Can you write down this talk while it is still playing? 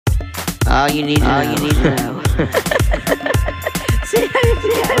All you need to know. See how you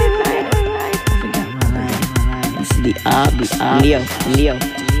feel, right? Forgot my life. This is the Leo.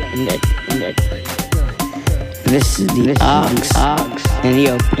 This is the Ox and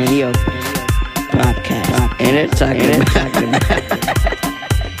Leo podcast. And it's talking about.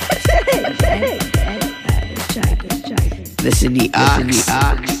 This is the Ox.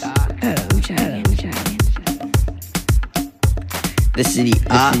 This is the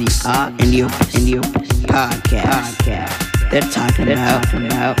Ox and Leo podcast. They're talking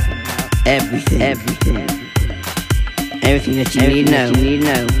about everything that you need to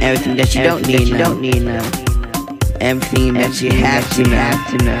know, everything that you don't need to know, everything that you have to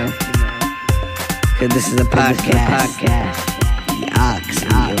know. Cause this is a podcast. The Ox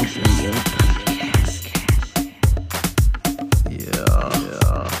and Leo podcast.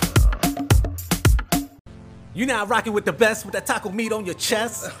 You now rocking with the best with that taco meat on your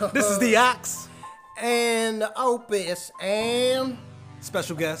chest. This is the Ox. And the Opus and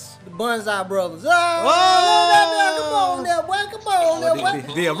Special guest. the Bonsai Brothers. Oh! Come on there.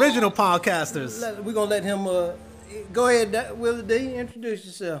 The original podcasters. We're going to let him, go ahead, Willie D, introduce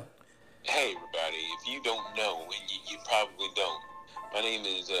yourself. Hey everybody, if you don't know, and you probably don't, my name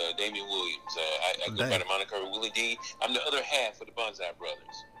is Damian Williams. I go by the moniker Willie D. I'm the other half of the Bonsai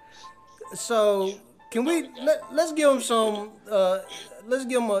Brothers. So, can we, let's give him some, let's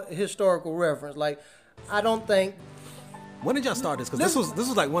give him a historical reference. Like, I don't think. When did y'all start this? Because this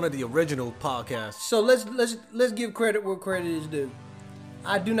was like one of the original podcasts. So let's give credit where credit is due.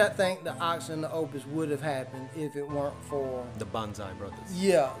 I do not think the Ox and the Opus would have happened if it weren't for The Bonsai Brothers.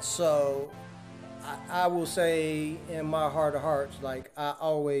 Yeah, so I will say in my heart of hearts, like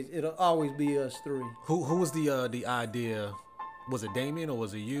it'll always be us three. Who was the idea? Was it Damien or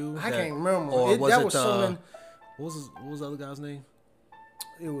was it you? I can't remember. Or What was the other guy's name?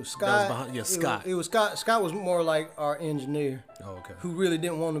 It was That Scott. was behind, yeah, Scott. It was Scott. Scott was more like our engineer. Oh, okay. Who really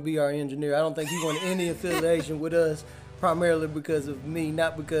didn't want to be our engineer. I don't think he wanted any affiliation with us, primarily because of me,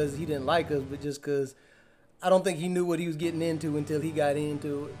 not because he didn't like us, but just because I don't think he knew what he was getting into until he got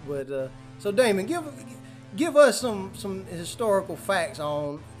into it. But so Damon, give us some historical facts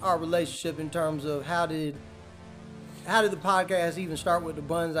on our relationship in terms of how did the podcast even start with the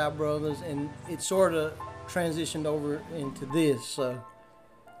Bonsai Brothers, and it sort of transitioned over into this. So.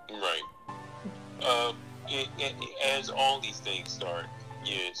 Right. As all these things start,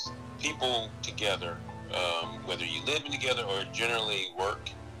 is people together, whether you living together or generally work,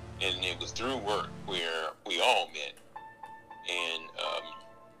 and it was through work where we all met. And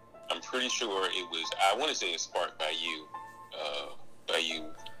I'm pretty sure it was, I want to say it's sparked by you.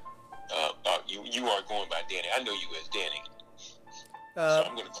 You are going by Danny. I know you as Danny. So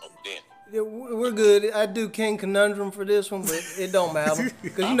I'm going to call you Danny. Yeah, we're good. I do King Conundrum for this one, but it don't matter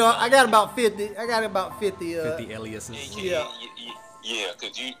because I got about 50. 50 aliases. Yeah. Yeah,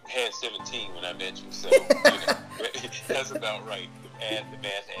 because you had 17 when I met you, so that's about right. The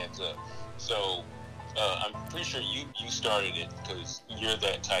math adds up. So I'm pretty sure you started it because you're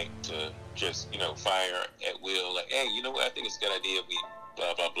that type to just fire at will. Like, hey, you know what? I think it's a good idea. We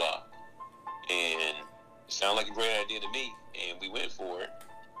blah blah blah, and it sounded like a great idea to me, and we went for it.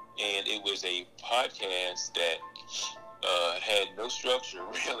 And it was a podcast that had no structure,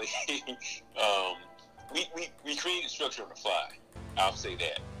 really. We created structure on the fly. I'll say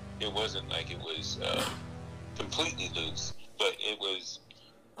that. It wasn't like it was completely loose, but it was...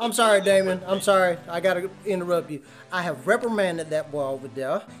 I'm sorry, Damon. I'm sorry. I got to interrupt you. I have reprimanded that boy over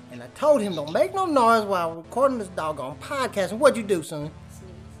there, and I told him don't make no noise while recording this doggone podcast. And what'd you do, son?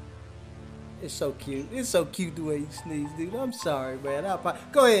 It's so cute. It's so cute the way you sneeze, dude. I'm sorry, man.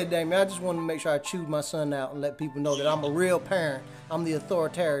 Go ahead, Damien. I just want to make sure I chewed my son out and let people know that I'm a real parent. I'm the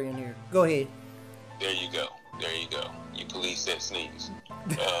authoritarian here. Go ahead. There you go. You police that sneeze.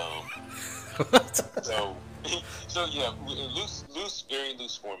 So yeah, very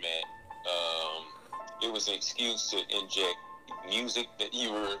loose format. It was an excuse to inject music that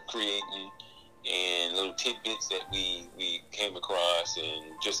you were creating and little tidbits that we came across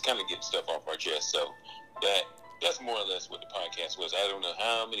and just kind of get stuff off our chest. So that's more or less what the podcast was. I don't know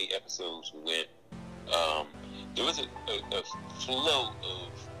how many episodes we went. There was a flow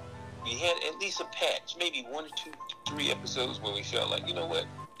of, we had at least a patch, maybe 1 or 2, 3 episodes where we felt like, you know what,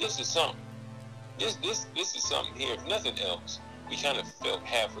 this is something. This is something here. If nothing else, we kind of felt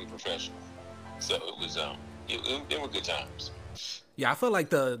halfway professional. So it was they were good times. Yeah, I feel like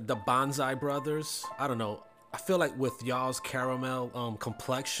the Bonsai Brothers, I don't know, I feel like with y'all's caramel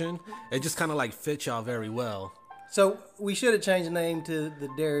complexion, it just kind of like fit y'all very well. So we should have changed the name to the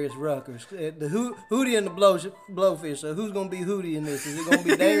Darius Ruckers. The Hootie and the Blowfish. So who's gonna be Hootie in this? Is it gonna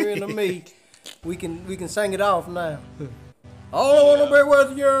be Darian or me? We can sing it off now. All I wanna be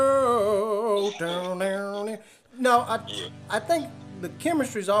with you. Down, down, down. No, I think the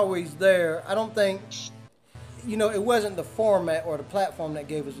chemistry's always there. I don't think, it wasn't the format or the platform that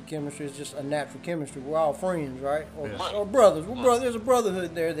gave us the chemistry. It's just a natural chemistry. We're all friends, right? Or brothers. We're brothers. There's a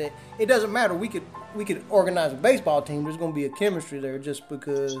brotherhood there that it doesn't matter. We could organize a baseball team. There's going to be a chemistry there just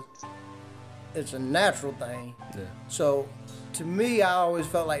because it's a natural thing. Yeah. So, to me, I always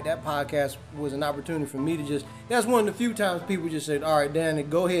felt like that podcast was an opportunity for me to just. That's one of the few times people just said, "All right, Danny,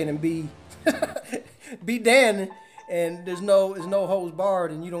 go ahead and be Danny," and there's no holds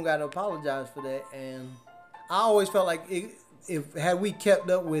barred, and you don't got to apologize for that. And I always felt like if had we kept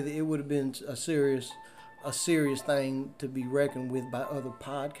up with it, it would have been a serious thing to be reckoned with by other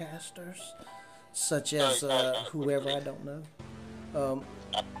podcasters, such as whoever I don't know.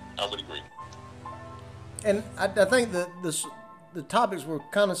 I would agree. And I think the topics were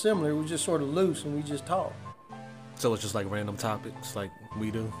kind of similar. It was just sort of loose, and we just talked. So it's just like random topics, like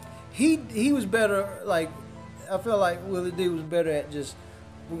we do. He was better. Like I feel like Willie D was better at just.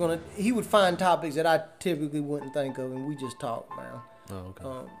 He would find topics that I typically wouldn't think of, and we just talk, man. Oh,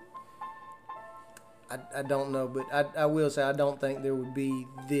 okay. I don't know, but I will say I don't think there would be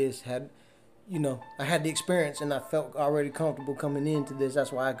this I had the experience and I felt already comfortable coming into this.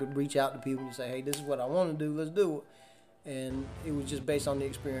 That's why I could reach out to people and say, hey, this is what I want to do. Let's do it. And it was just based on the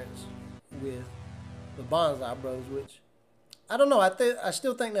experience with the Bonsai Brothers, which I don't know. I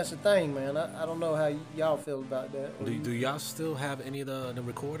still think that's a thing, man. I don't know how y'all feel about that. Do y'all still have any of the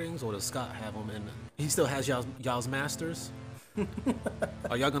recordings, or does Scott have them? And he still has y'all's masters?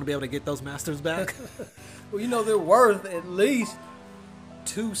 Are y'all gonna be able to get those masters back? Well, they're worth at least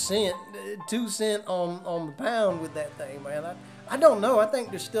 2 cents on the pound with that thing, man. I don't know. I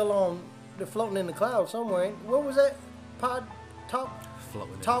think they're floating in the clouds somewhere. What was that? Talk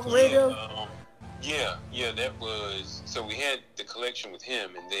radio? Yeah, that was. So we had the collection with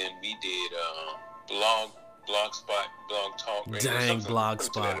him, and then we did Blogspot, Blog Talk Radio. Dang,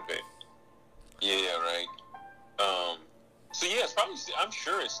 Blogspot. Yeah, right. So yeah, it's probably. I'm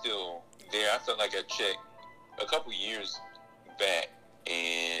sure it's still there. I felt like I checked a couple years back,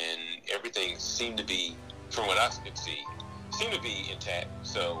 and everything seemed to be, from what I could see, intact.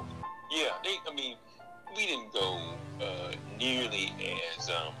 So yeah, we didn't go nearly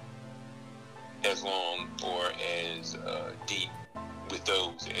as long or as deep with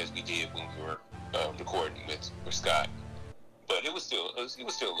those as we did when we were recording with Scott, but it was still a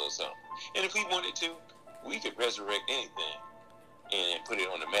little something. And if we wanted to, we could resurrect anything and put it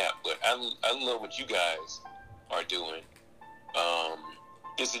on the map. But I love what you guys are doing.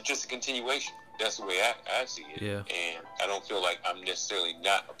 It's just a continuation. That's the way I see it. Yeah. And I don't feel like I'm necessarily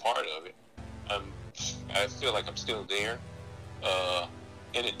not a part of it. I feel like I'm still there,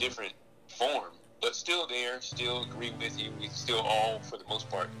 in a different form, but still there, still agree with you. We still all, for the most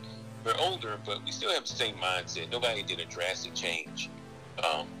part, we're older, but we still have the same mindset. Nobody did a drastic change.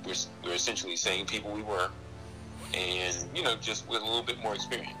 We're essentially the same people we were, and just with a little bit more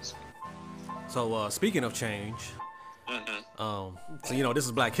experience. So speaking of change, so this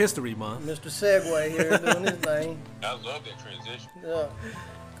is Black History Month. Mr. Segway here doing his thing. I love that transition. Yeah.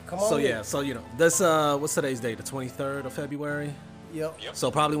 Come on. So this what's today's date? The 23rd of February. Yep. So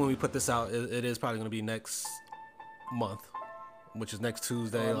probably when we put this out, it is probably going to be next month, which is next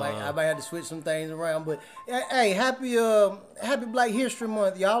Tuesday. I might have to switch some things around, but hey, happy Black History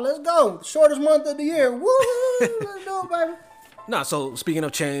Month, y'all. Let's go. Shortest month of the year. Woo! Let's do it, baby. Nah, so speaking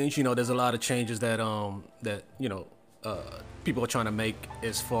of change, there's a lot of changes that people are trying to make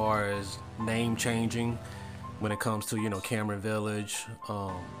as far as name changing when it comes to Cameron Village,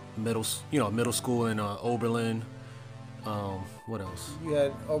 middle school in Oberlin. What else? You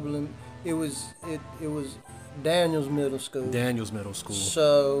had Oberlin. It was Daniels Middle School. Daniels Middle School.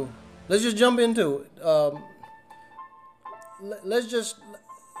 So let's just jump into it.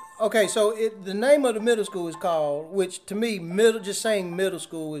 Okay. So the name of the middle school is called, which to me, just saying middle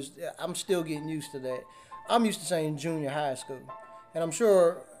school is. I'm still getting used to that. I'm used to saying junior high school, and I'm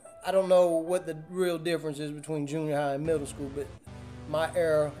sure I don't know what the real difference is between junior high and middle school, but my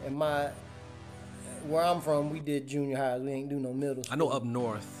era and where I'm from, we did junior highs. We ain't do no middle school. I know up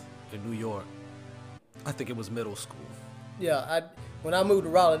north in New York, I think it was middle school. Yeah, when I moved to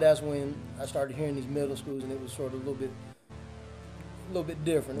Raleigh, that's when I started hearing these middle schools, and it was sort of a little bit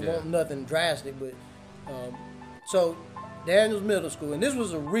different. It wasn't nothing drastic, but so Daniels Middle School, and this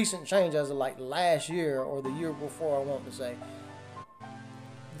was a recent change as of like last year or the year before, I want to say.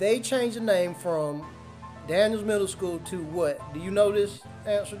 They changed the name from Daniels Middle School to what? Do you know this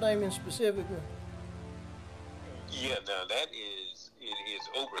answer, Damien, specifically? Yeah, now it is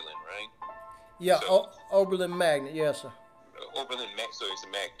Oberlin, right? Yeah, So- Oberlin Magnet. Yes, sir. Oberlin Magnet, so it's a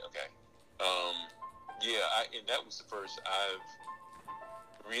magnet, okay. And that was the first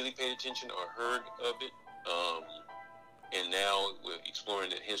I've really paid attention or heard of it. And now we're exploring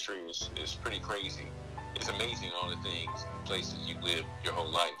the history is pretty crazy. It's amazing all the things, places you've lived your whole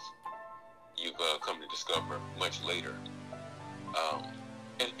life, you've come to discover much later.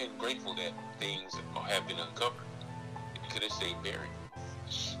 And grateful that things have been uncovered. It could have stayed buried.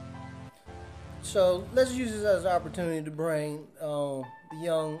 So let's use this as an opportunity to bring the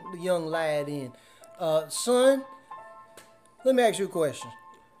young lad in. Son, let me ask you a question.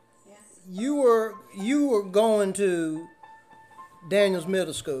 Yeah. You were going to Daniels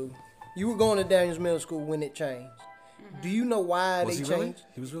Middle School. You were going to Daniels Middle School when it changed. Do you know why Was they he changed?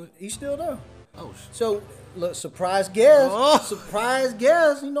 really? He was really? He's still there. Oh, So, look, surprise guest. Oh. Surprise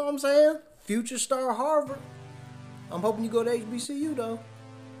guest, you know what I'm saying? Future star Harvard. I'm hoping you go to HBCU, though.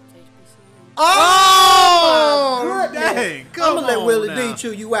 HBCU. Oh, goodness. dang, I'm come going to let on Willie now. D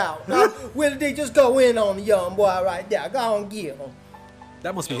chew you out. Willie D, just go in on the young boy right there. Go on, get him.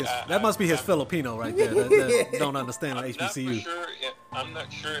 that must be his Filipino right there. That don't understand I'm not HBCU. for sure. I'm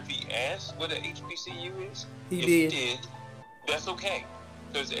not sure if he asked what an HBCU is. He if did. He did. That's okay.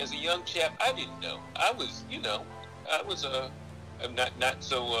 Because as a young chap, I didn't know. I was not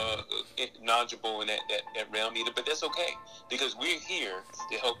so knowledgeable in that realm either. But that's okay because we're here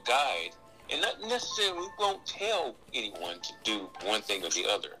to help guide, and not necessarily we won't tell anyone to do one thing or the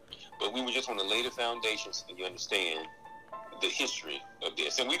other. But we just want to lay the foundations so you understand the history of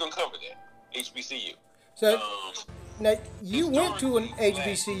this, and we're gonna cover that HBCU. So, now, you went to an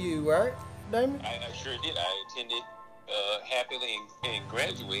historically HBCU, right, Damon? I sure did. I attended happily and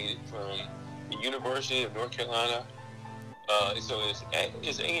graduated from the University of North Carolina. So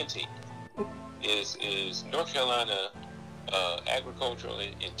it's A&T. Is North Carolina Agricultural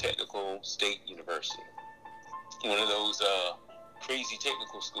and Technical State University. One of those crazy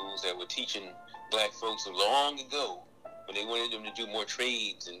technical schools that were teaching black folks long ago when they wanted them to do more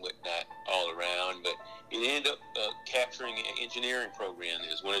trades and whatnot all around. But it ended up capturing an engineering program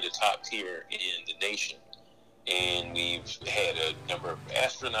that is one of the top tier in the nation. And we've had a number of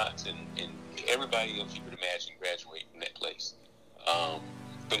astronauts and everybody else you could imagine graduate from that place.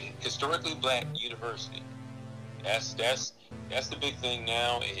 But historically black university, that's the big thing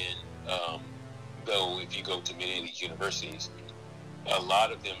now. And though if you go to many of these universities, a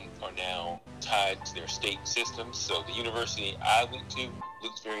lot of them are now tied to their state systems. So the university I went to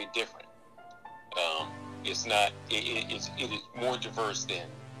looks very different. It's not. It is more diverse than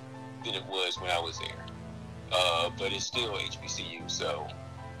it was when I was there. But it's still HBCU. So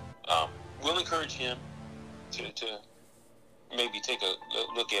we'll encourage him to maybe take a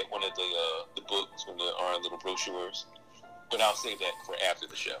look at one of the books from our little brochures. But I'll save that for after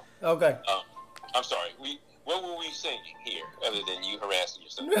the show. Okay. I'm sorry. What were we saying here, other than you harassing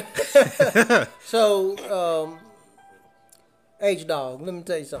yourself? So, H Dog, let me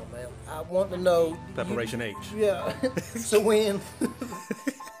tell you something, man. I want to know. Preparation H. Yeah. So when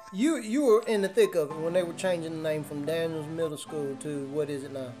you were in the thick of it when they were changing the name from Daniels Middle School to what is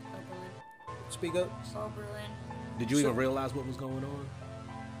it now? Oberlin. Speak up. Oberlin. Did you even realize what was going on?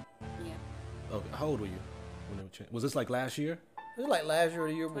 Yeah. Okay, how old were you when they were changing? Was this like last year? It was like last year or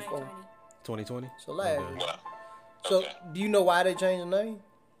the year before. 2020. 2020? So last Okay. year. Wow. So Okay. do you know why they changed the name?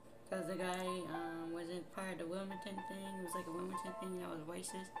 Because the guy wasn't part of the Wilmington thing. It was like a Wilmington thing that was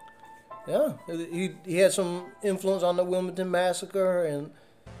racist. Yeah, he had some influence on the Wilmington massacre, and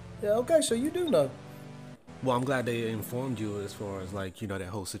yeah, okay, so you do know. Well, I'm glad they informed you as far as like, that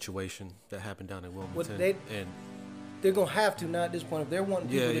whole situation that happened down in Wilmington. And They're gonna have to now at this point if they're wanting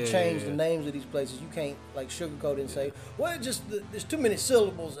people to change the names of these places. You can't like sugarcoat it and say, well, there's too many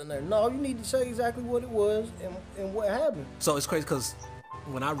syllables in there. No, you need to say exactly what it was and what happened. so it's crazy because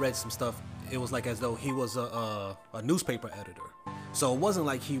when I read some stuff, it was like as though he was a newspaper editor. So it wasn't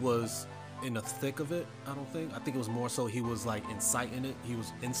like he was in the thick of it, I don't think. I think it was more so he was like inciting it. He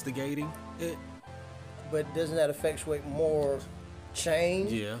was instigating it. But doesn't that effectuate more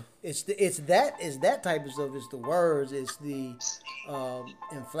change? Yeah. It's that type of stuff. It's the words. It's the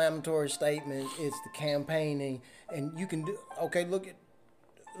inflammatory statements. It's the campaigning, and you can do. Okay, look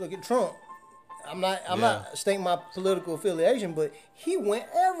at Trump. I'm not stating my political affiliation, but he went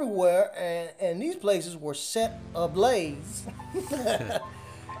everywhere, and these places were set ablaze.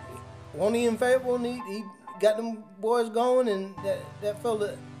 Wasn't he in favor? He got them boys going, and that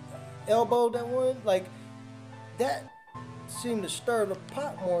fella elbowed that one. Like that seemed to stir the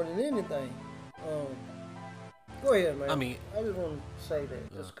pot more than anything. Go ahead, man. I mean, I just want to say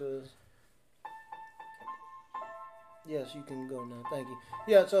that just because. Yes, you can go now. Thank you.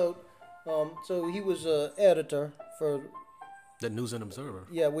 Yeah, so he was editor for the News and Observer.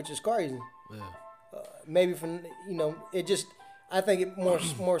 Yeah, which is crazy. Yeah. Maybe from it just I think it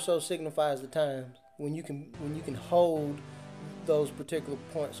more so signifies the times when you can hold those particular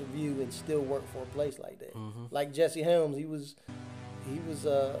points of view and still work for a place like that. Mm-hmm. Like Jesse Helms,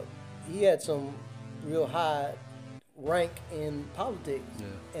 he had some real high rank in politics,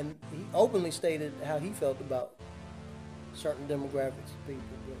 and he openly stated how he felt about certain demographics of people.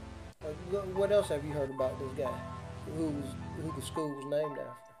 But what else have you heard about this guy, who the school was named after?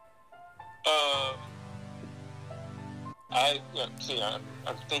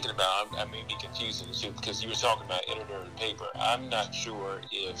 I'm thinking about. I may be confusing the two because you were talking about editor of the paper. I'm not sure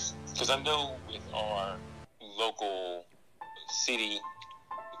because I know with our local city,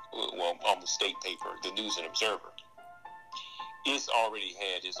 well, almost state paper, the News and Observer, it's already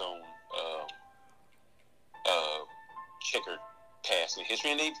had its own checkered past in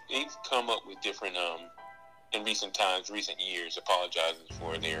history, and they've come up with different in recent years, apologizing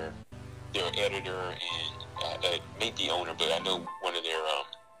for their editor and maybe the owner, but I know one of their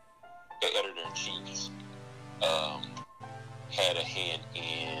editor-in-chiefs had a hand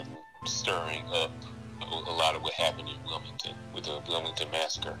in stirring up a lot of what happened in Wilmington with the Wilmington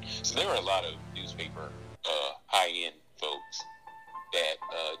massacre. So there were a lot of newspaper high-end folks that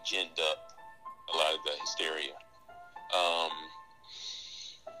ginned up a lot of the hysteria.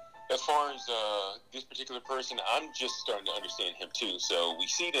 As far as this particular person, I'm just starting to understand him too. So we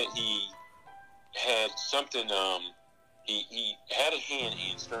see that he had something. He had a hand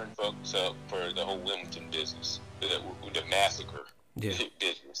in stirring folks up for the whole Wilmington business, the massacre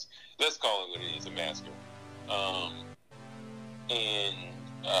business. Let's call it what it is, a massacre.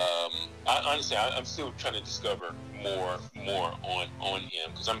 Honestly, I'm still trying to discover more on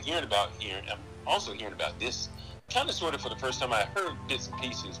him because I'm also hearing about this kind of sort of for the first time. I heard bits and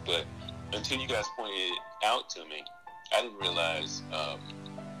pieces, but until you guys pointed it out to me, I didn't realize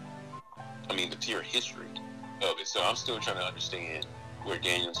the pure history of it. So I'm still trying to understand where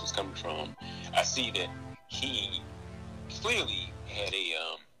Daniels was coming from. I see that he clearly had a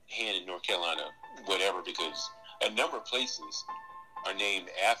hand in North Carolina, whatever, because a number of places are named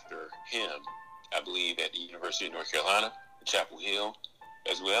after him. I believe at the University of North Carolina, Chapel Hill,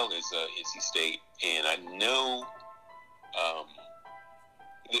 as well as NC State. And I know,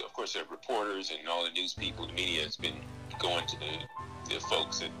 of course, the reporters and all the news people, the media has been going to the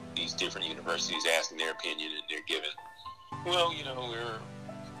folks at these different universities, asking their opinion, and they're giving, well,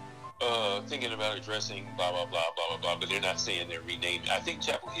 we're thinking about addressing blah, blah, blah, blah, blah, blah, but they're not saying they're renaming. I think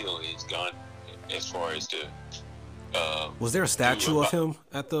Chapel Hill is gone as far as to... was there a statue of him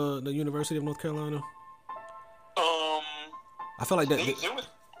at the University of North Carolina? I felt like that...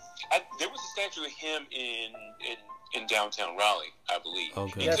 There was a statue of him in downtown Raleigh, I believe.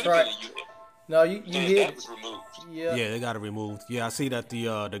 Okay. That's right. No, you hit. That was removed. Yeah. Yeah, they got it removed. Yeah, I see that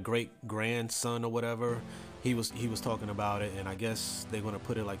the great grandson or whatever, he was talking about it, and I guess they're gonna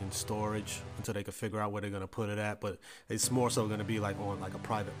put it like in storage until they can figure out where they're gonna put it at. But it's more so gonna be like on like a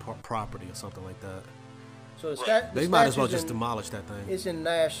private property or something like that. So they might as well just demolish that thing. It's in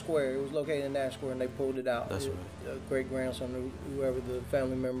Nash Square. It was located in Nash Square, and they pulled it out. That's right. Great grandson, whoever the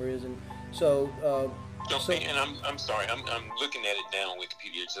family member is, and so. And I'm sorry, I'm looking at it now on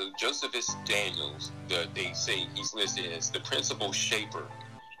Wikipedia. So Josephus Daniels, they say he's listed as the principal shaper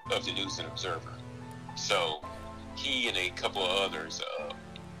of the News and Observer. So he and a couple of others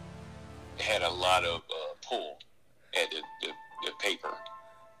had a lot of pull at the paper,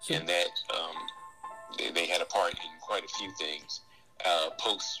 and that they had a part in quite a few things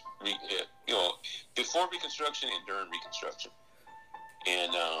before Reconstruction and during Reconstruction,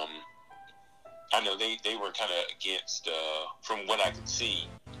 and I know they were kind of against, from what I could see,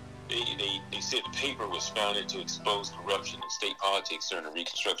 they said the paper was founded to expose corruption in state politics during the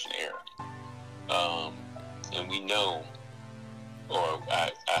Reconstruction era. And we know, or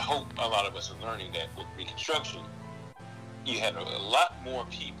I hope a lot of us are learning that with Reconstruction, you had a lot more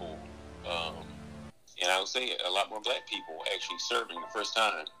people, and I would say a lot more black people actually serving the first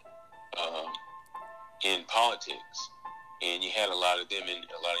time in politics. And you had a lot of them in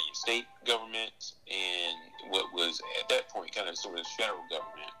a lot of your state governments and what was at that point kind of sort of federal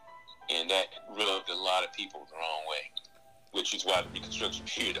government. And that rubbed a lot of people the wrong way, which is why the Reconstruction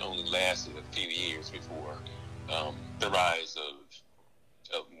period only lasted a few years before the rise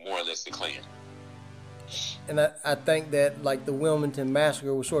of more or less the Klan. And I think that like the Wilmington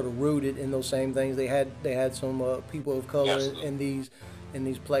massacre was sort of rooted in those same things. They had some people of color in these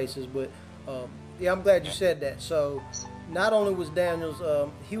places, but Yeah, I'm glad you said that. So, not only was Daniels,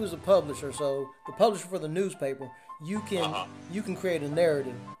 he was a publisher. So, the publisher for the newspaper, you can create a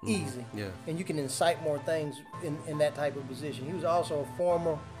narrative easy, and you can incite more things in that type of position. He was also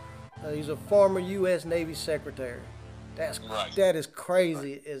he's a former U.S. Navy secretary. That is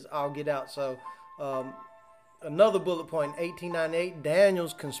crazy as all get out. So, another bullet point, 1898,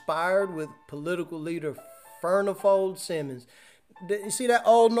 Daniels conspired with political leader Furnifold Simmons. You see that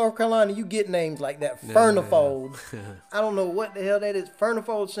old North Carolina, you get names like that, Furnifold. I don't know what the hell that is.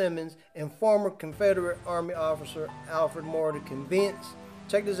 Furnifold Simmons and former Confederate Army officer Alfred Moore to convince,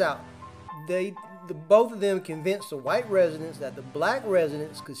 check this out, both of them convinced the white residents that the black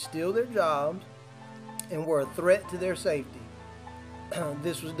residents could steal their jobs and were a threat to their safety.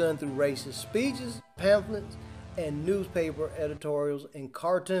 This was done through racist speeches, pamphlets, and newspaper editorials and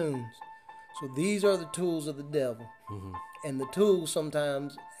cartoons. So these are the tools of the devil. Mm-hmm. And the tools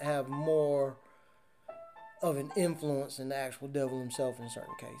sometimes have more of an influence than the actual devil himself in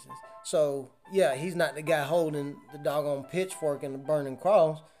certain cases. So, yeah, he's not the guy holding the doggone pitchfork and the burning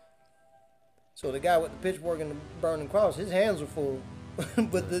cross. So the guy with the pitchfork and the burning cross, his hands are full.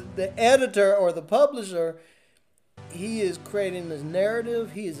 But the editor or the publisher, he is creating this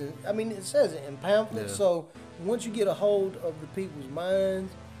narrative. It says it in pamphlets. Yeah. So once you get a hold of the people's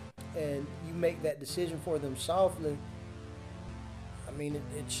minds and you make that decision for them softly,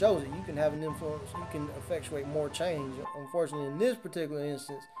 it shows that you can have an influence. You can effectuate more change. Unfortunately, in this particular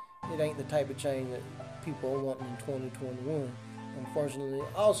instance, it ain't the type of change that people are wanting in 2021. Unfortunately,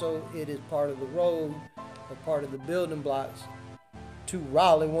 also, it is part of the road or part of the building blocks to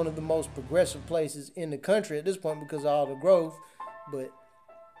Raleigh, one of the most progressive places in the country at this point because of all the growth, but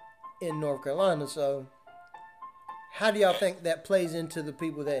in North Carolina. So how do y'all think that plays into the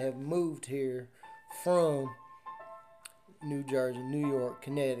people that have moved here from New Jersey, New York,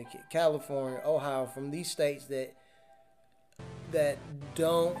 Connecticut, California, Ohio, from these states that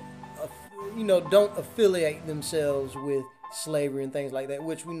don't affiliate themselves with slavery and things like that,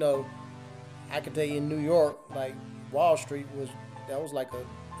 which we know, I can tell you in New York, like Wall Street was like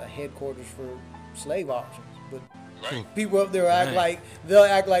a headquarters for slave auctions. But people up there they'll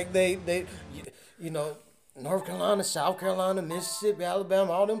act like they North Carolina, South Carolina, Mississippi,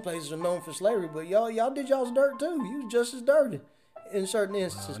 Alabama, all them places are known for slavery, but y'all did y'all's dirt too. You was just as dirty in certain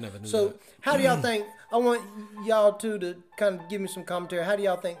instances. I never knew so that. How do y'all think, I want y'all to kind of give me some commentary, how do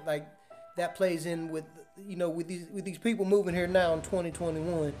y'all think like that plays in with these people moving here now in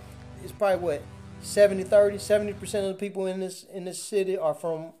 2021? It's probably what, 70% of the people in this city are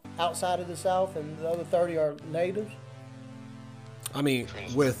from outside of the South and the other 30 are natives?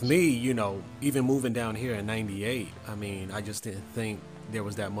 With me, even moving down here in 98, I just didn't think there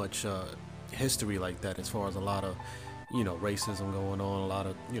was that much history like that as far as a lot of, racism going on, a lot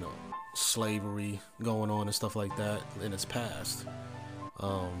of, slavery going on and stuff like that in its past.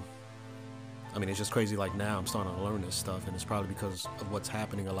 It's just crazy like now I'm starting to learn this stuff, and it's probably because of what's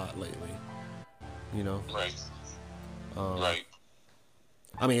happening a lot lately, Right. Right.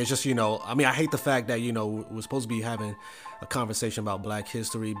 It's just, I hate the fact that, we're supposed to be having a conversation about Black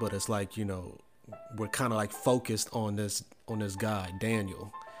history, but it's like, we're kind of like focused on this guy,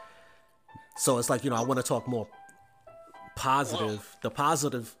 Daniel. So it's like, I want to talk more positive, the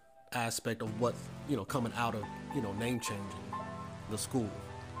positive aspect of what, coming out of, name changing the school.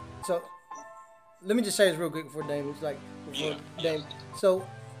 So let me just say this real quick before Damon. Damon. So,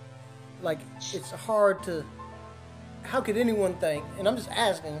 like, it's hard to, how could anyone think, and I'm just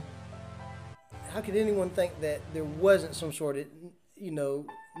asking, how could anyone think that there wasn't some sort of,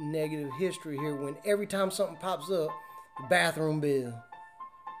 negative history here when every time something pops up, the bathroom bill,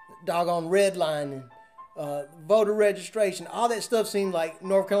 doggone redlining, voter registration, all that stuff seemed like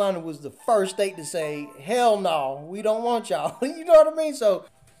North Carolina was the first state to say, hell no, we don't want y'all. You know what I mean? So,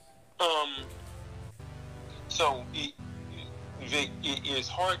 Vic, it is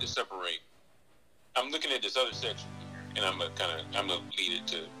hard to separate. I'm looking at this other section here, and I'm gonna lead it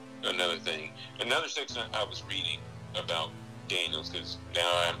to another thing. Another section I was reading about Daniels, because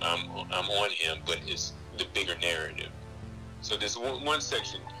now I'm on him, but it's the bigger narrative. So there's one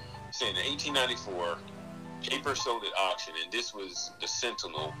section saying in 1894, paper sold at auction, and this was the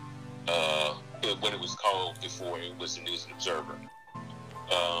Sentinel, what it was called before it was the News and Observer.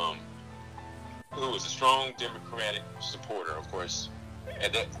 Who was a strong Democratic supporter, of course.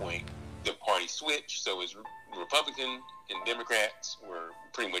 At that point, the party switched, so his Republican and Democrats were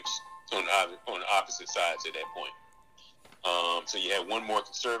pretty much on opposite sides at that point. So you had one more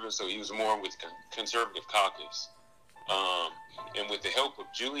conservative, so he was more with conservative caucus. And with the help of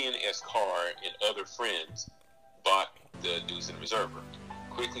Julian S. Carr and other friends, bought the News and Observer.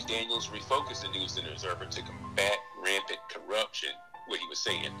 Quickly, Daniels refocused the News and Observer to combat rampant corruption, what he was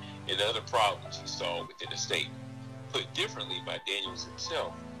saying, and other problems he saw within the state. Put differently by Daniels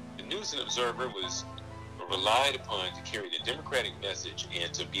himself, the News and Observer was relied upon to carry the Democratic message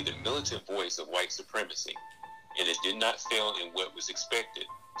and to be the militant voice of white supremacy, and it did not fail in what was expected,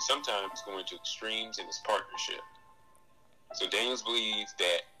 sometimes going to extremes in its partnership. So Daniels believes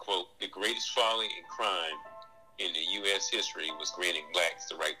that, quote, the greatest folly and crime in the U.S. history was granting blacks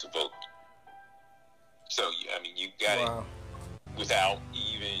the right to vote. So, I mean, you got it without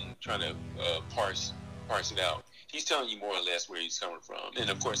even trying to parse it out. He's telling you more or less where he's coming from. And,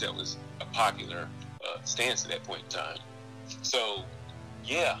 of course, that was a popular stance at that point in time. So,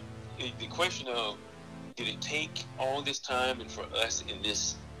 yeah, the question of did it take all this time and for us in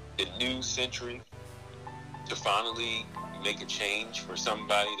the new century to finally make a change for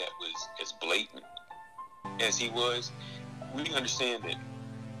somebody that was as blatant as he was? We understand that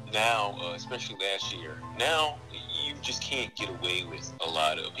now, especially last year, now you just can't get away with a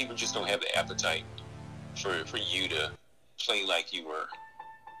lot of people. Just don't have the appetite for you to play like you were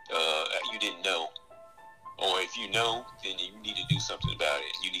you didn't know, or if you know, then you need to do something about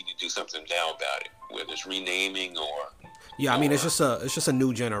it. You need to do something now about it, whether it's renaming or I mean, it's just a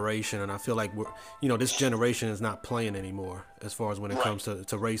new generation, and I feel like this generation is not playing anymore as far as when it comes to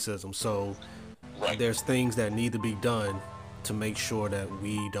racism. So there's things that need to be done to make sure that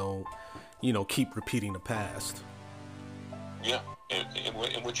we don't, keep repeating the past. Yeah, and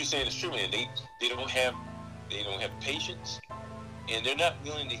what you're saying is true, man. They don't have patience, and they're not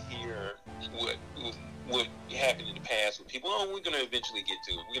willing to hear what happened in the past with people. Oh, we're going to eventually get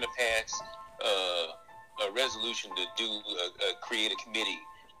to it. We're going to pass a resolution to create a committee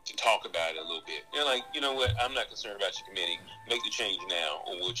to talk about it a little bit. They're like, you know what? I'm not concerned about your committee. Make the change now,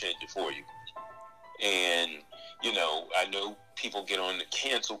 or we'll change it for you. And I know people get on the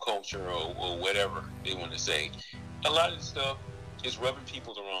cancel culture or whatever they want to say. A lot of the stuff is rubbing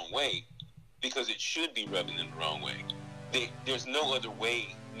people the wrong way because it should be rubbing them the wrong way. There's no other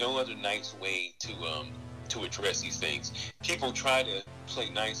way, no other nice way to address these things. People try to play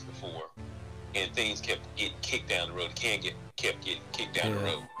nice before, and things kept getting kicked down the road. Kept getting kicked down the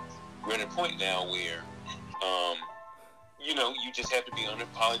road. We're at a point now where, you just have to be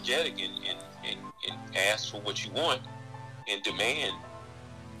unapologetic and ask for what you want and demand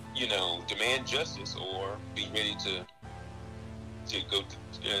justice, or be ready to go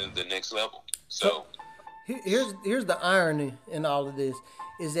to the next level. So here's the irony in all of this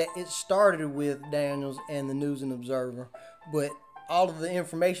is that it started with Daniels and the News and Observer, but all of the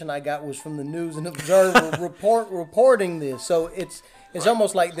information I got was from the News and Observer reporting this. So it's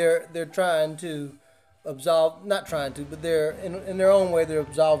almost like they're trying to not trying to, but they're in their own way they're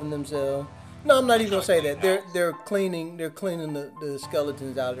absolving themselves. No, I'm not even gonna say that. They're cleaning the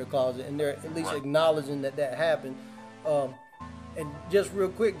skeletons out of their closet, and they're at least acknowledging that happened. And just real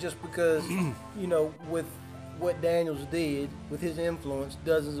quick, just because with what Daniels did with his influence,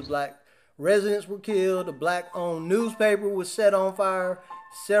 dozens of black residents were killed. A black-owned newspaper was set on fire.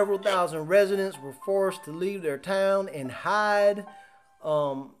 Several thousand residents were forced to leave their town and hide.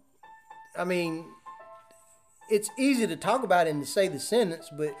 I mean, it's easy to talk about it and to say the sentence,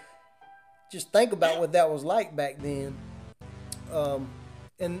 but just think about what that was like back then.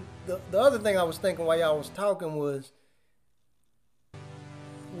 And the other thing I was thinking while y'all was talking was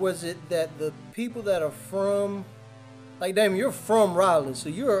it that the people that are from, like Damon, you're from Raleigh, so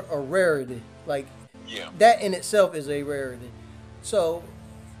you're a rarity. Like that in itself is a rarity. So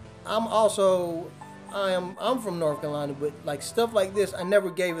I'm from North Carolina, but like stuff like this, I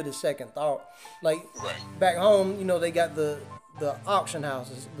never gave it a second thought. Like back home, they got the auction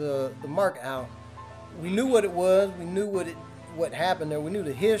houses, the market house. We knew what it was. We knew what happened there. We knew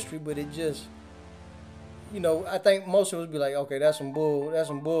the history, but it just, I think most of us be like, okay, that's some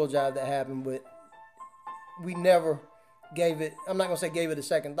bull job that happened, but we never gave it. I'm not gonna say gave it a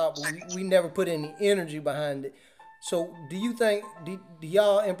second thought, but we never put any energy behind it. So, do you think? Do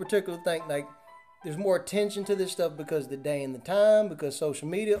y'all in particular think like there's more attention to this stuff because the day and the time, because social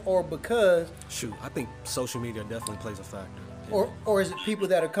media, or because I think social media definitely plays a factor. Or is it people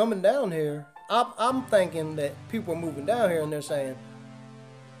that are coming down here? I'm thinking that people are moving down here and they're saying,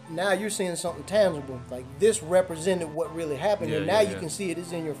 now you're seeing something tangible. Like this represented what really happened, and now you can see it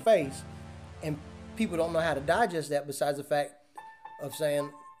is in your face. And people don't know how to digest that besides the fact of saying,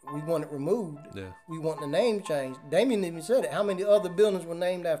 we want it removed. Yeah. We want the name changed. Damien even said it. How many other buildings were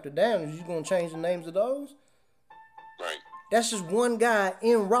named after Daniels? You going to change the names of those? Right. That's just one guy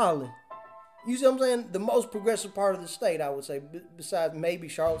in Raleigh. You see what I'm saying? The most progressive part of the state, I would say, besides maybe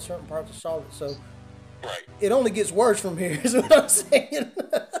Charlotte, certain parts of Charlotte. So Right. It only gets worse from here, is what I'm saying.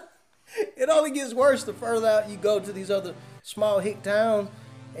 It only gets worse the further out you go to these other small hick towns,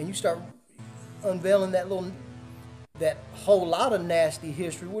 and you start unveiling that whole lot of nasty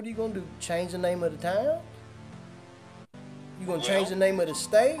history. What are you gonna do? Change the name of the town? You gonna change the name of the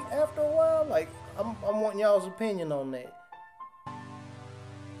state after a while? Like, I'm wanting y'all's opinion on that.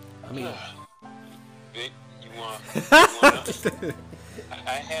 I mean, Vic, you want?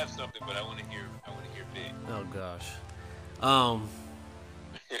 I have something, but I want to hear Vic. oh gosh.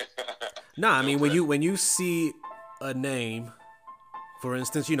 Nah, I mean when you see a name, for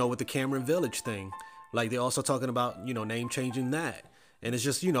instance, with the Cameron Village thing, like they're also talking about, name changing that. And it's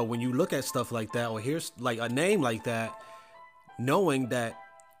just, when you look at stuff like that or here's like a name like that, knowing that,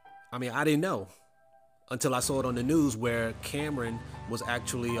 I mean, I didn't know until I saw it on the news where Cameron was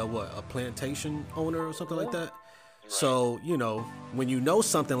actually a plantation owner or something like that. Right. So, when you know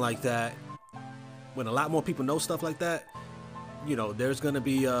something like that, when a lot more people know stuff like that, there's going to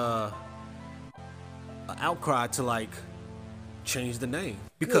be a outcry to like change the name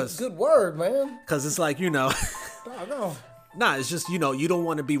because good word, man. Because it's like, Nah, it's just, you don't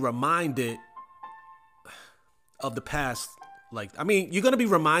want to be reminded of the past. Like, I mean, you're going to be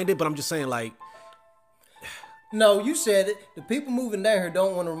reminded, but I'm just saying, like, no, you said it. The people moving down here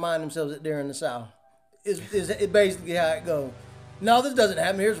don't want to remind themselves that they're in the South. It's basically how it goes. No, this doesn't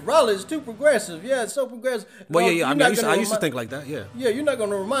happen here. It's Raleigh. It's too progressive. Yeah, it's so progressive. Well, no, yeah. I mean, I used to think like that. Yeah. Yeah, you're not going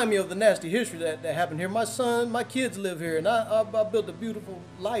to remind me of the nasty history that happened here. My kids live here, and I built a beautiful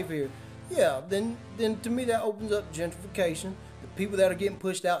life here. Yeah, then to me that opens up gentrification. The people that are getting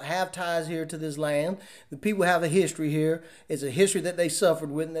pushed out have ties here to this land. The people have a history here. It's a history that they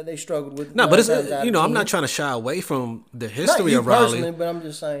suffered with and that they struggled with. No, but it's I'm not trying to shy away from the history of Raleigh. Personally, but I'm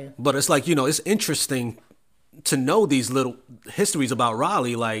just saying. But it's like, it's interesting to know these little histories about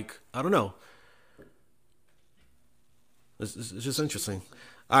Raleigh. Like, I don't know. It's just interesting.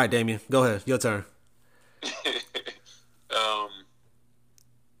 All right, Damien, go ahead. Your turn.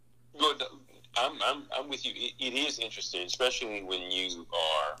 Well, I'm with you. It is interesting, especially when you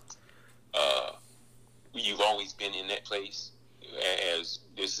are you've always been in that place, as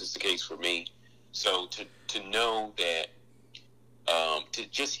this is the case for me. So to know that, to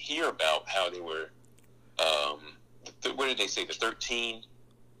just hear about how they were, what did they say? The 13.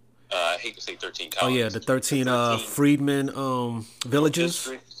 I hate to say 13 colonies. Oh yeah, the 13 freedmen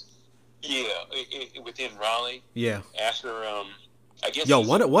villages. Yeah, within Raleigh. Yeah. After I guess. Yo,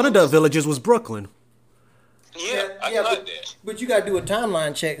 one of the villages was Brooklyn. Yeah, I got that. But you got to do a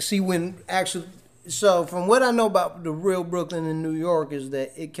timeline check. See when actually. So from what I know about the real Brooklyn in New York is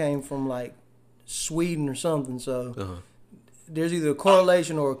that it came from like Sweden or something. So there's either a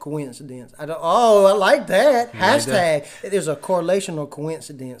correlation or a coincidence. I like that. Hashtag. There's a correlation or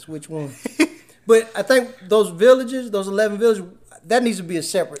coincidence. Which one? But I think those 11 villages, that needs to be a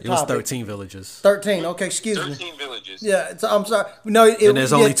separate topic. It was 13 villages. 13. Okay, excuse me. 13 villages. Yeah, I'm sorry. No, and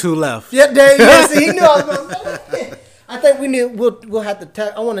there's only 2 left. Yeah, see, he knew I was going to say. I think we'll have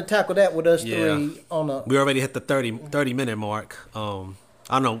to I want to tackle that with us three on a. We already hit the 30 minute mark. I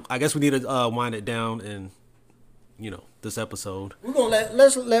don't know. I guess we need to wind it down in, this episode. We're gonna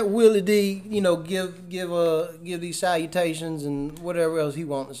let's let Willie D, give these salutations and whatever else he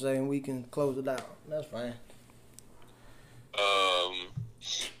wants to say, and we can close it out. That's fine.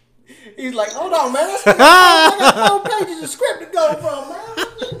 He's like, hold on, man. I got 4 pages of script to go from, man.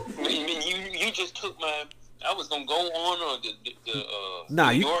 I mean, you just took my. I was gonna go on the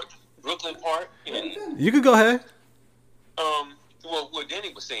New York Brooklyn part. And, you could go ahead. Well, what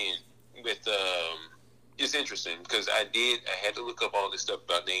Danny was saying with it's interesting because I had to look up all this stuff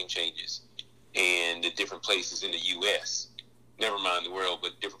about name changes and the different places in the U.S. Never mind the world,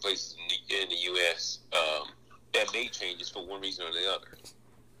 but different places in the U.S. That made changes for one reason or the other.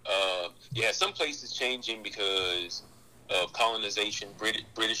 Some places changing because of colonization,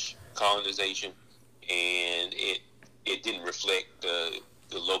 British colonization, and it didn't reflect the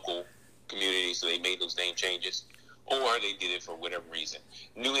local community, so they made those name changes, or they did it for whatever reason.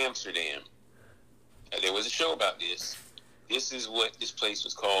 New Amsterdam. There was a show about this. This is what this place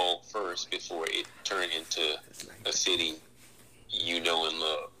was called first before it turned into a city you know and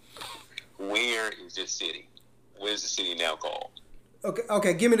love. Where is this city? What is the city now called?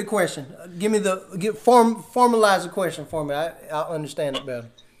 Okay. Give me the question. Formalize the question for me. I'll understand it better.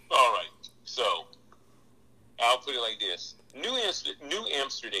 All right. So I'll put it like this: New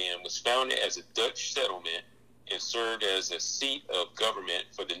Amsterdam was founded as a Dutch settlement and served as a seat of government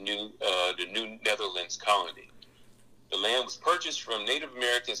for the New Netherlands colony. The land was purchased from Native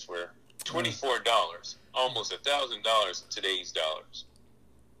Americans for $24, almost $1,000 in today's dollars.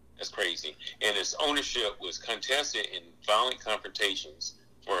 That's crazy. And its ownership was contested in violent confrontations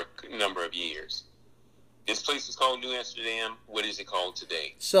for a number of years. This place is called New Amsterdam. What is it called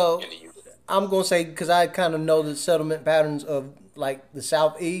today? So I'm going to say, because I kind of know the settlement patterns of like the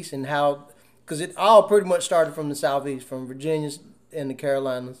Southeast and how, because it all pretty much started from the Southeast, from Virginia and the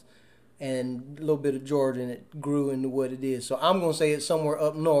Carolinas and a little bit of Georgia, and it grew into what it is. So I'm going to say it's somewhere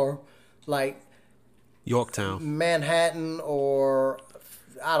up north, like Yorktown, Manhattan, or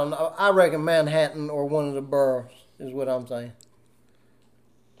I don't know. I reckon Manhattan or one of the boroughs is what I'm saying.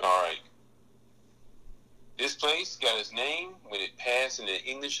 All right. This place got its name when it passed into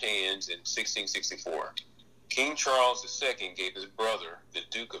English hands in 1664. King Charles II gave his brother, the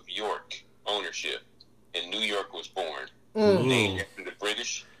Duke of York, ownership, and New York was born, named after the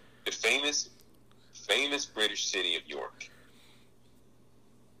famous British city of York.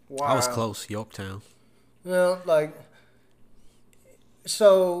 Wow. I was close, Yorktown. Well, like,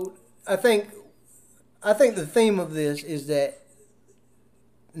 so I think the theme of this is that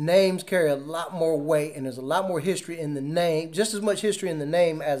names carry a lot more weight, and there's a lot more history in the name, just as much history in the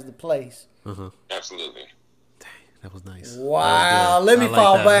name as the place. Absolutely. Dang, that was nice. Wow, Was let me I like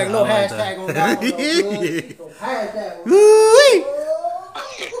fall that. back. No I like hashtag that. on that one. No hashtag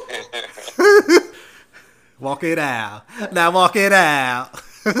on Walk it out. Now walk it out.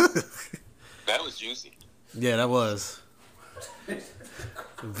 That was juicy. Yeah, that was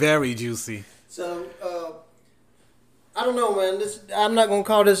very juicy. So, I don't know, man. I'm not gonna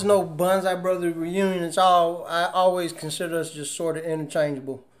call this no Bonsai Brother reunion. It's all, I always consider us just sort of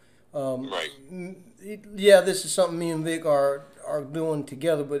interchangeable. Right. Yeah, this is something me and Vic are doing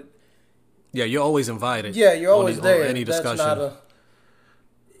together, but Yeah, you're always invited. yeah, you're always on there. any discussion. That's not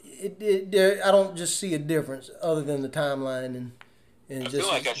I don't just see a difference other than the timeline and I just feel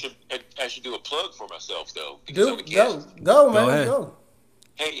like I should do a plug for myself though. Because I'm a guest. go, man, ahead. go.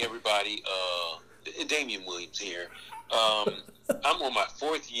 Hey everybody, Damian Williams here. I'm on my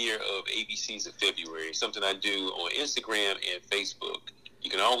 4th year of ABCs of February, something I do on Instagram and Facebook. You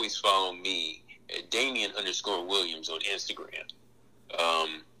can always follow me at Damian_Williams on Instagram.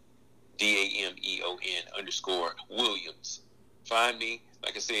 DAMEON_Williams. Find me.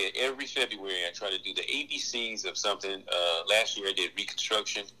 Like I said, every February I try to do the ABCs of something. Last year I did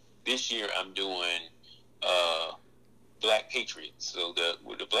Reconstruction. This year I'm doing Black Patriots. So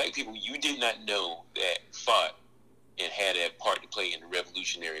the black people you did not know that fought and had a part to play in the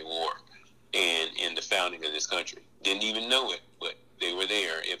Revolutionary War and in the founding of this country. Didn't even know it, but they were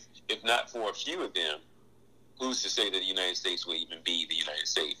there. If not for a few of them, who's to say that the United States will even be the United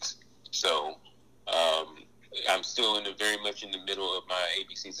States? So I'm still very much in the middle of my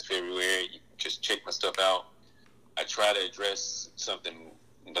ABCs of February. You can just check my stuff out. I try to address something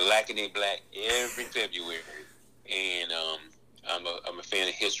blackity black every February, and I'm a fan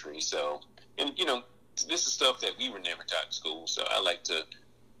of history. So, and you know, this is stuff that we were never taught in school. So I like to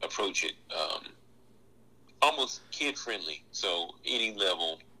approach it almost kid friendly. So any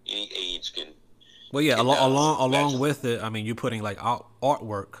level, any age can. Well, yeah, can, along with it, I mean, you're putting like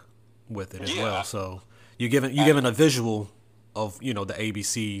artwork with it as well. So you're giving a visual of, you know, the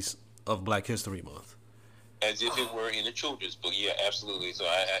ABCs of Black History Month. As if it were in a children's book. Yeah, absolutely. So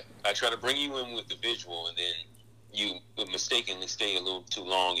I try to bring you in with the visual, and then you mistakenly stay a little too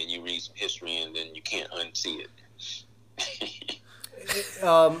long and you read some history, and then you can't unsee it.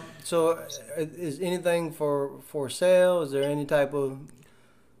 So is anything for sale? Is there any type of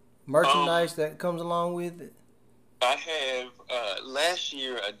merchandise that comes along with it? I have, last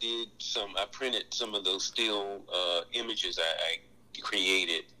year I printed some of those still images I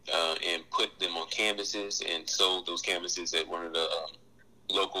created and put them on canvases and sold those canvases at one of the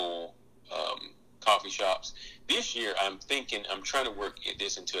local coffee shops. This year I'm trying to work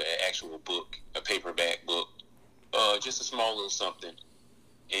this into an actual book, a paperback book, just a small little something.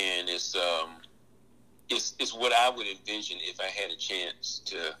 And it's what I would envision if I had a chance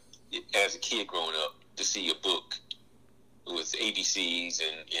to, as a kid growing up, to see a book with ABCs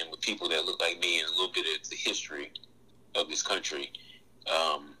and with people that look like me and a little bit of the history of this country,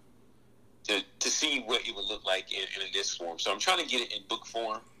 to see what it would look like in this form. So I'm trying to get it in book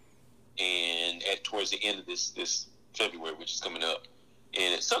form, and towards the end of this February, which is coming up,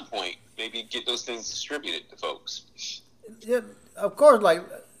 and at some point maybe get those things distributed to folks. Yeah, of course. Like,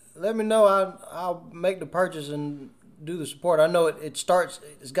 let me know. I'll make the purchase and do the support. I know it's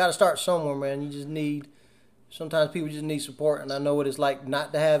got to start somewhere, man. You just need. Sometimes people just need support, and I know what it's like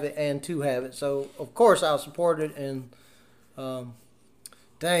not to have it and to have it. So, of course, I'll support it. And,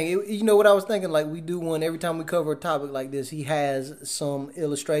 you know what I was thinking? Like, we do one every time we cover a topic like this. He has some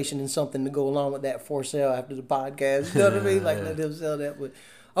illustration and something to go along with that for sale after the podcast. You know what I mean? Like, let him sell that. But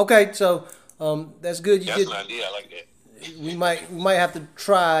Okay, so that's good. That's an idea. I like that. We might have to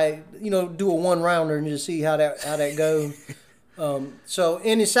try, do a 1-rounder and just see how that goes. So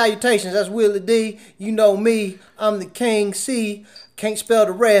any salutations? That's Willie D. You know me. I'm the King C. Can't spell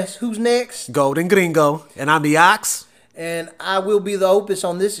the rest. Who's next? Golden Gringo, and I'm the Ox. And I will be the Opus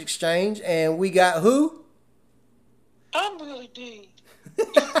on this exchange. And we got who? I'm Willie D. You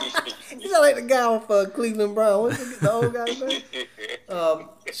sound like the guy off Cleveland Brown. What's the old guy's name?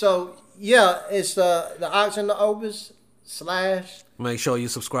 So yeah, it's the Ox and the Opus / Make sure you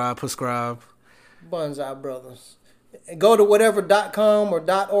prescribe. Bonsai Brothers. And go to whatever.com or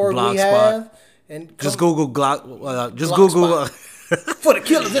 .org we Blogspot. have. And Just Google Google for the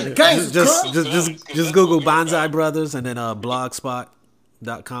killers and the gangsters. just Google Bonsai Brothers and then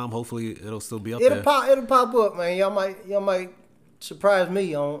blogspot.com. Hopefully it'll still be up there. It'll pop up, man. Y'all might surprise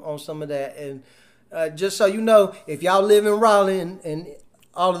me on some of that. And just so you know, if y'all live in Raleigh and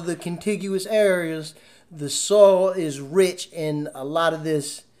all of the contiguous areas, the soil is rich in a lot of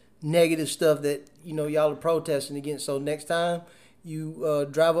this negative stuff that y'all are protesting against. So next time you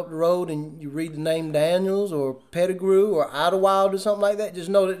drive up the road and you read the name Daniels or Pettigrew or Idlewild or something like that, just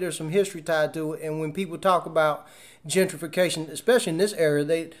know that there's some history tied to it. And when people talk about gentrification, especially in this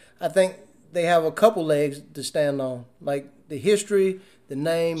area, I think they have a couple legs to stand on. Like the history, the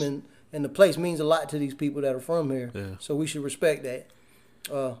name, and the place means a lot to these people that are from here. Yeah. So we should respect that.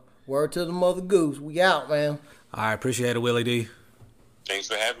 Word to the mother goose. We out, man. All right, appreciate it, Willie D. Thanks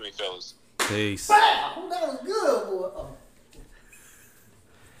for having me, fellas. Peace. Wow, that was good, boy.